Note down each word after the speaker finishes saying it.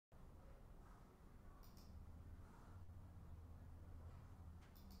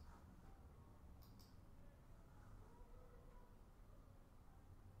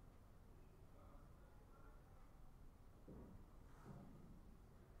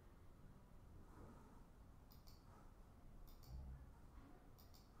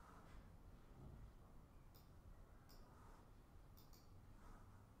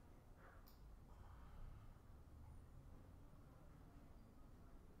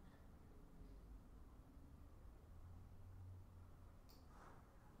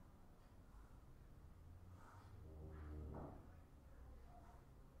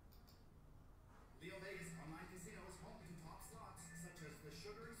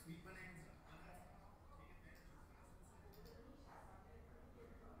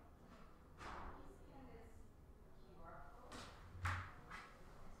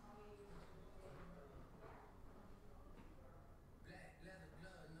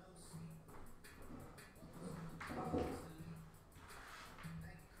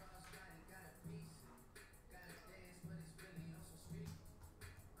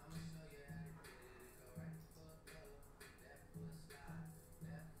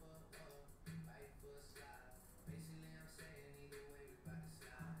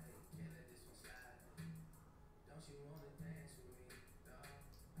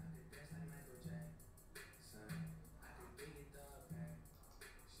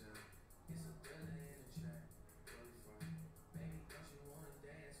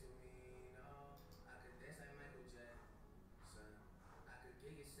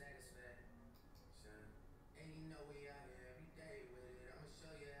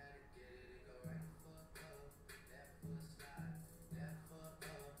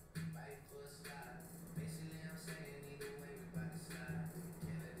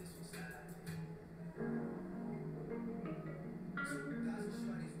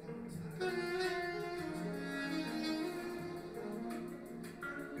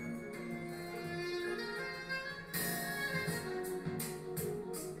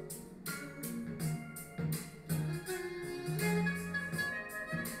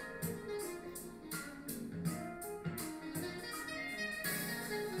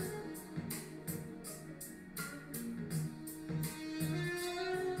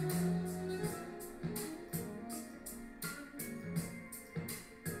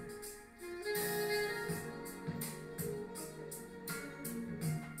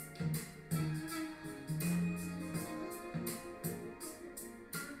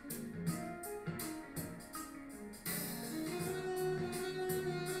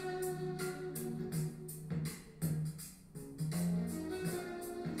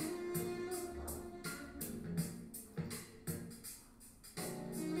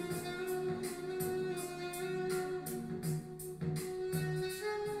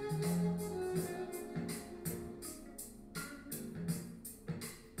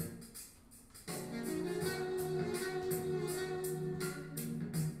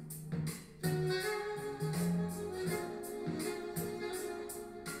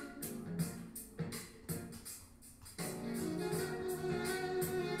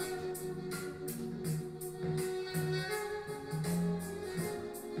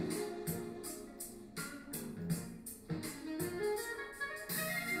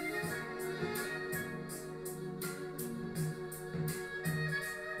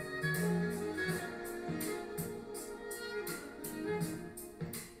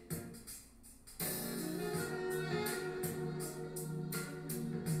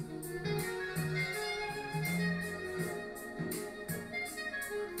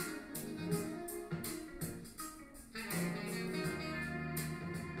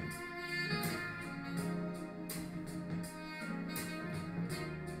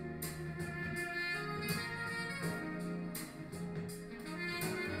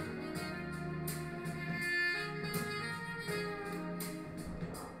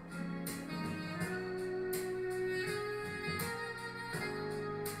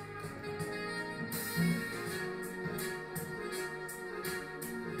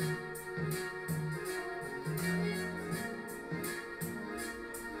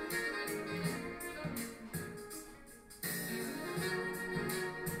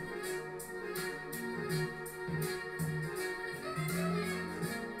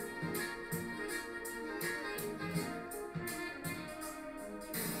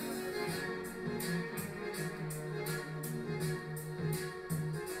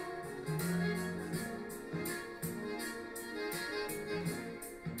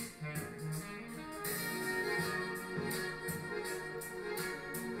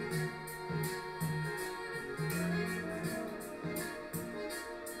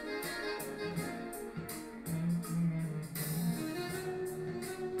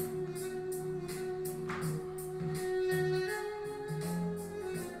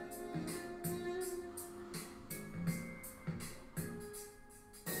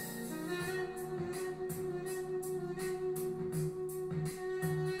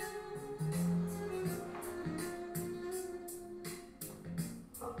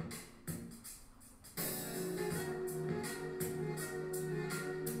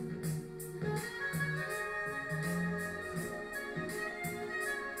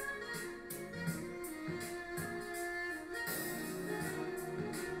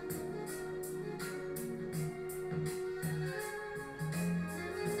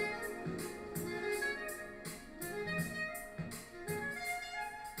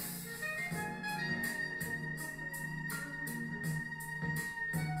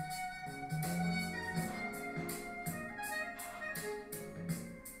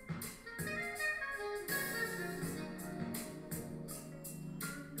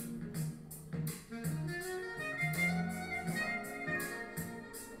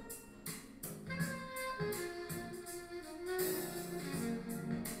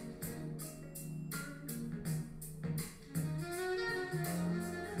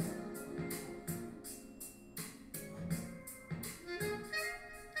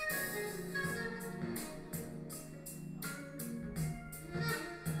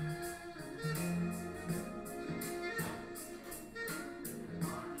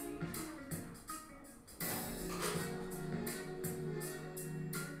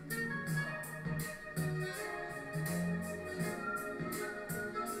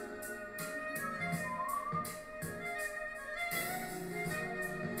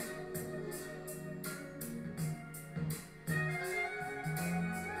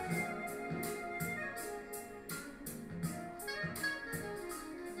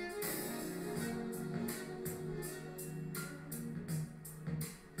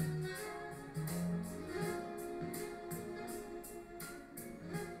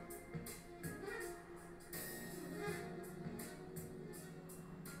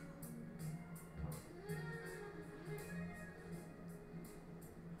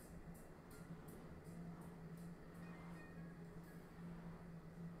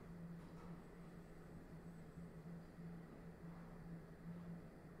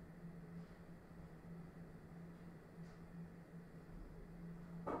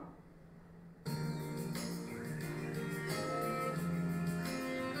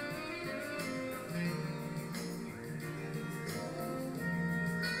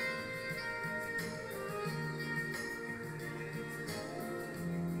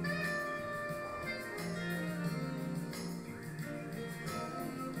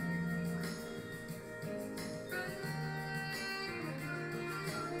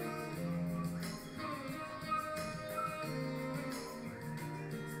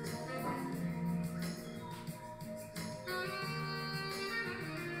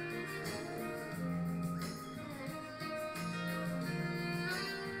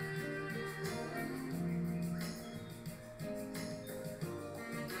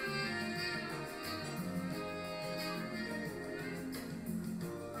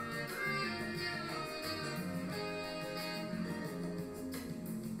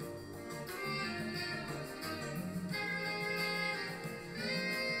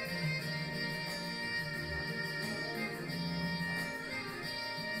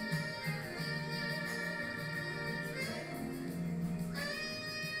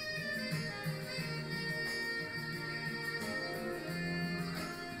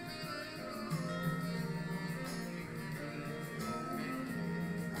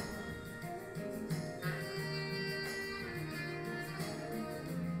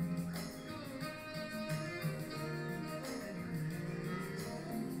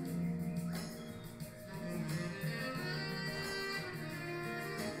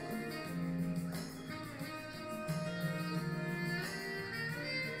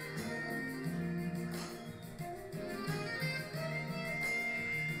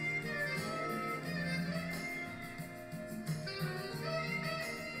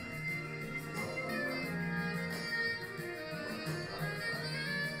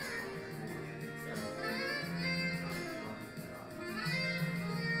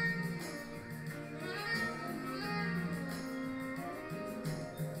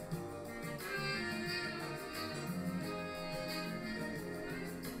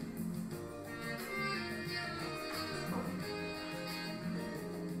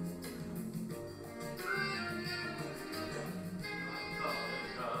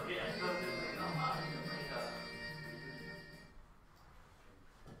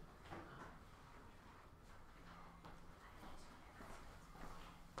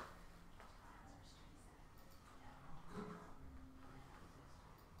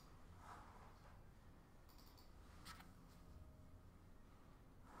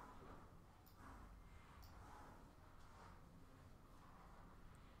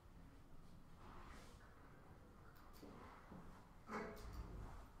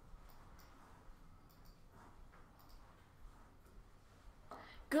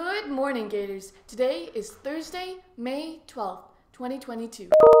Good morning, Gators. Today is Thursday, May 12th, 2022.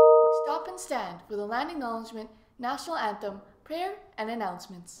 Stop and stand for the land acknowledgement, national anthem, prayer, and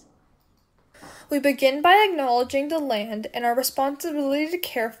announcements. We begin by acknowledging the land and our responsibility to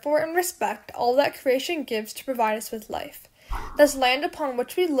care for and respect all that creation gives to provide us with life. This land upon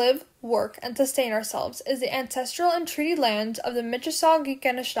which we live, work, and sustain ourselves is the ancestral and treaty lands of the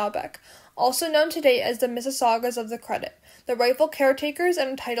Mississauga-Anishinaabe, also known today as the Mississaugas of the Credit, the rightful caretakers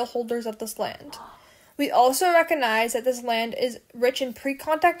and title holders of this land. We also recognize that this land is rich in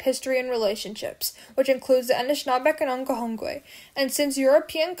pre-contact history and relationships, which includes the Anishinaabe and Ongahongwe, and since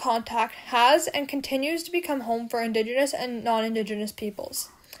European contact has and continues to become home for Indigenous and non-Indigenous peoples.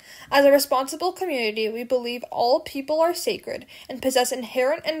 As a responsible community, we believe all people are sacred and possess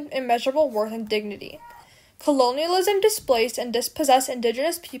inherent and immeasurable worth and dignity. Colonialism displaced and dispossessed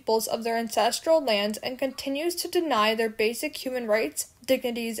Indigenous peoples of their ancestral lands and continues to deny their basic human rights,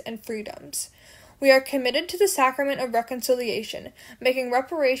 dignities, and freedoms. We are committed to the sacrament of reconciliation, making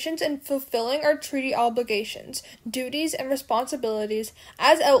reparations and fulfilling our treaty obligations, duties, and responsibilities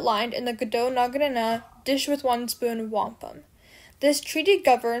as outlined in the Godot Naganina Dish with One Spoon Wampum. This treaty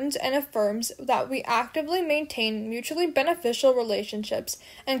governs and affirms that we actively maintain mutually beneficial relationships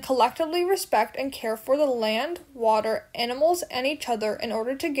and collectively respect and care for the land, water, animals, and each other in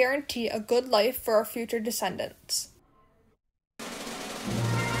order to guarantee a good life for our future descendants.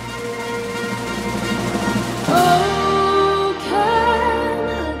 Oh,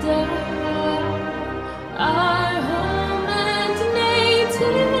 Canada, our home and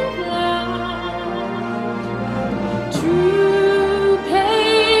native land, true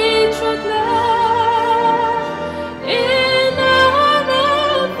patriot land, in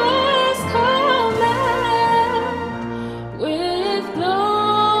our vast command, with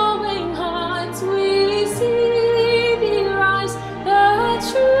glowing hearts we see thee rise, the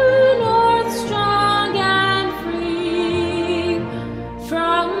true north strong and free.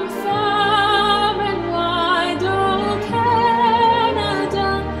 From far and wide, oh Canada,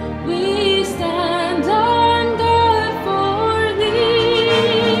 we stand on guard for thee.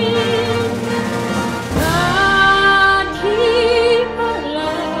 God keep our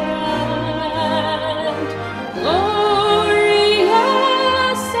land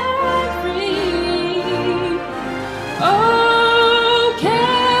glorious and free. Oh,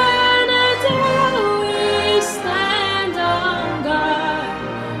 Canada, we stand on guard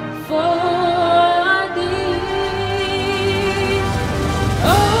for thee.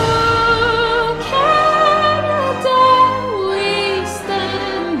 Oh, Canada, we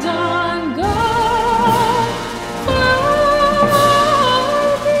stand on guard for thee.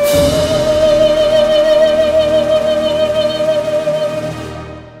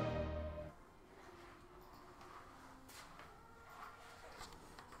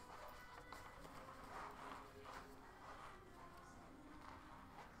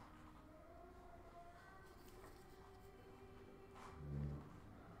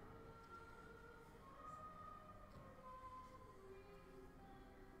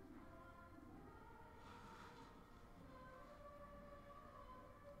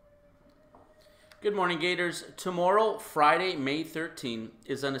 Good morning, Gators. Tomorrow, Friday, May 13,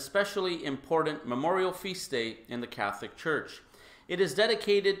 is an especially important memorial feast day in the Catholic Church. It is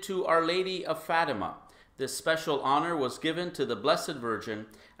dedicated to Our Lady of Fatima. This special honor was given to the Blessed Virgin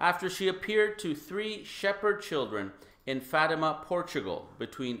after she appeared to 3 shepherd children in Fatima, Portugal,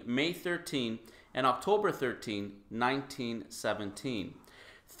 between May 13 and October 13, 1917.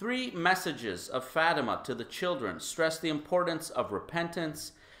 3 messages of Fatima to the children stress the importance of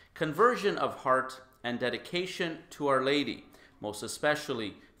repentance, conversion of heart, and dedication to Our Lady, most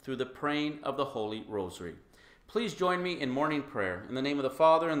especially through the praying of the Holy Rosary. Please join me in morning prayer. In the name of the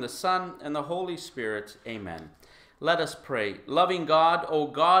Father, and the Son, and the Holy Spirit. Amen. Let us pray. Loving God, O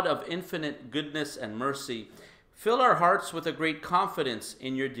God of infinite goodness and mercy, fill our hearts with a great confidence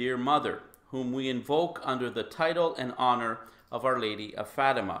in your dear Mother, whom we invoke under the title and honor of Our Lady of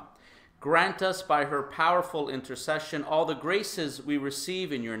Fatima. Grant us by her powerful intercession all the graces we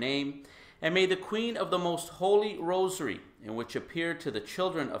receive in your name, and may the Queen of the Most Holy Rosary, in which appeared to the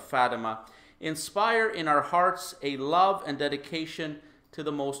children of Fatima, inspire in our hearts a love and dedication to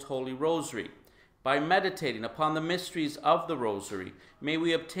the Most Holy Rosary. By meditating upon the mysteries of the Rosary, may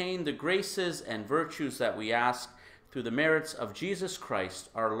we obtain the graces and virtues that we ask through the merits of Jesus Christ,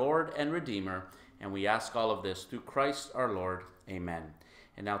 our Lord and Redeemer, and we ask all of this through Christ our Lord. Amen.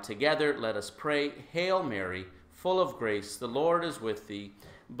 And now together let us pray. Hail Mary, full of grace, the Lord is with thee.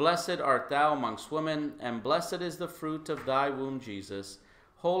 Blessed art thou amongst women, and blessed is the fruit of thy womb, Jesus.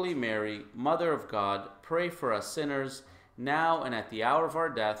 Holy Mary, Mother of God, pray for us sinners, now and at the hour of our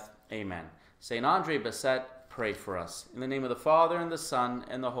death. Amen. Saint Andre Bessette, pray for us. In the name of the Father, and the Son,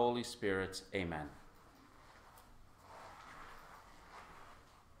 and the Holy Spirit. Amen.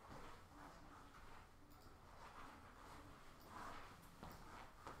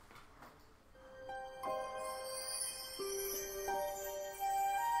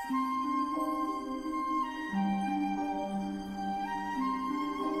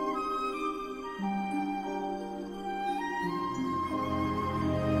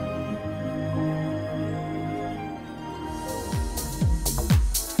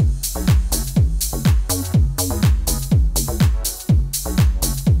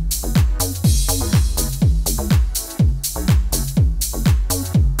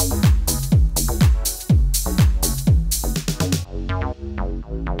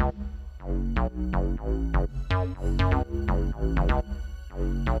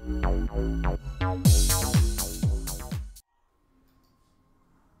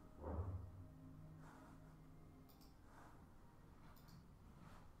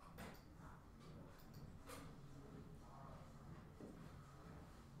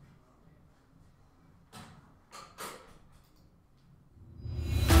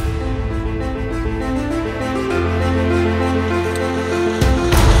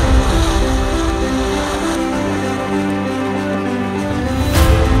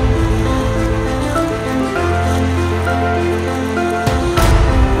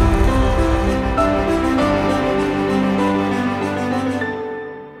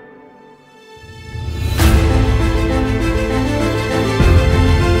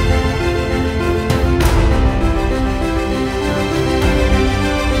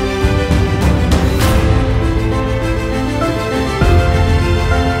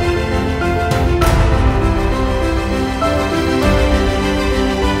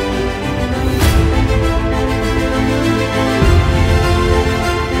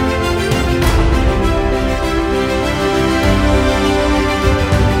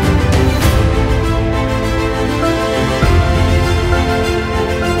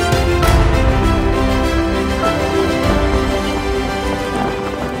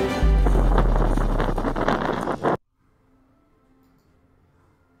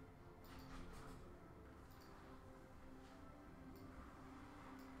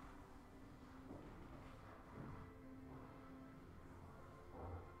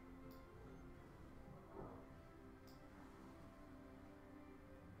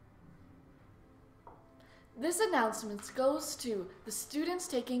 This announcement goes to the students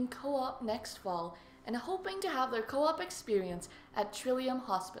taking co-op next fall and hoping to have their co-op experience at Trillium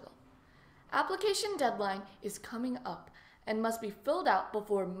Hospital. Application deadline is coming up and must be filled out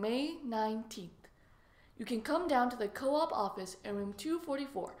before May 19th. You can come down to the co-op office in room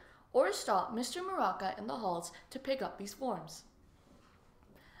 244 or stop Mr. Maraca in the halls to pick up these forms.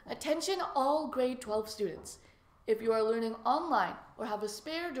 Attention all grade 12 students. If you are learning online or have a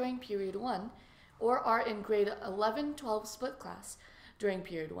spare during period 1, or are in grade 11-12 split class during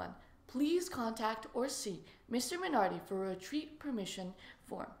period 1, please contact or see Mr. Minardi for a retreat permission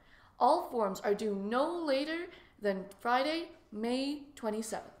form. All forms are due no later than Friday, May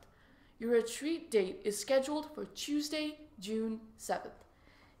 27th. Your retreat date is scheduled for Tuesday, June 7th.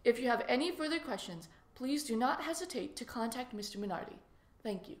 If you have any further questions, please do not hesitate to contact Mr. Minardi.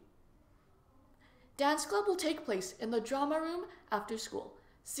 Thank you. Dance Club will take place in the drama room after school.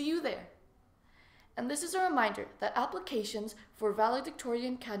 See you there. And this is a reminder that applications for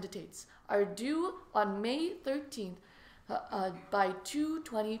valedictorian candidates are due on May 13th by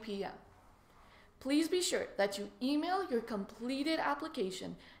 2:20 p.m. Please be sure that you email your completed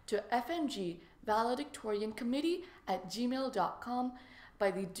application to fmgvaledictoriancommittee@gmail.com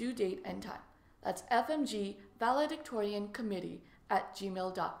by the due date and time. That's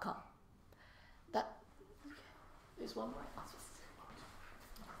fmgvaledictoriancommittee@gmail.com. There's one more.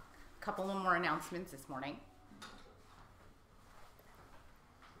 Couple of more announcements this morning.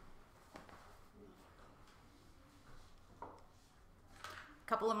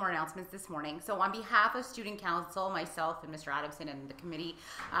 So on behalf of Student Council, myself and Mr. Adamson and the committee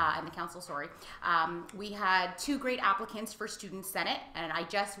and the council, we had 2 great applicants for Student Senate, and I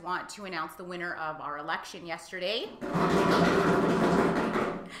just want to announce the winner of our election yesterday.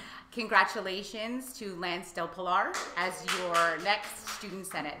 Congratulations to Lance Del Pilar as your next Student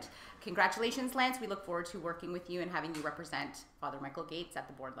Senate. Congratulations, Lance. We look forward to working with you and having you represent Father Michael Gates at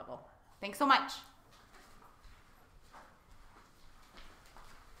the board level. Thanks so much.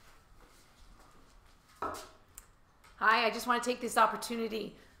 Hi, I just want to take this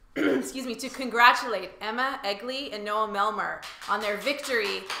opportunity to congratulate Emma Egley and Noah Melmer on their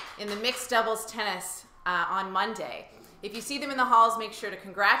victory in the mixed doubles tennis on Monday. If you see them in the halls, make sure to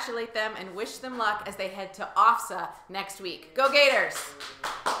congratulate them and wish them luck as they head to OFSA next week. Go Gators!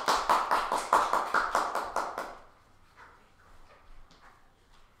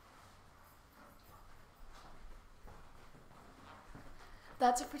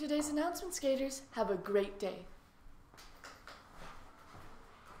 That's it for today's announcements, Gators. Have a great day.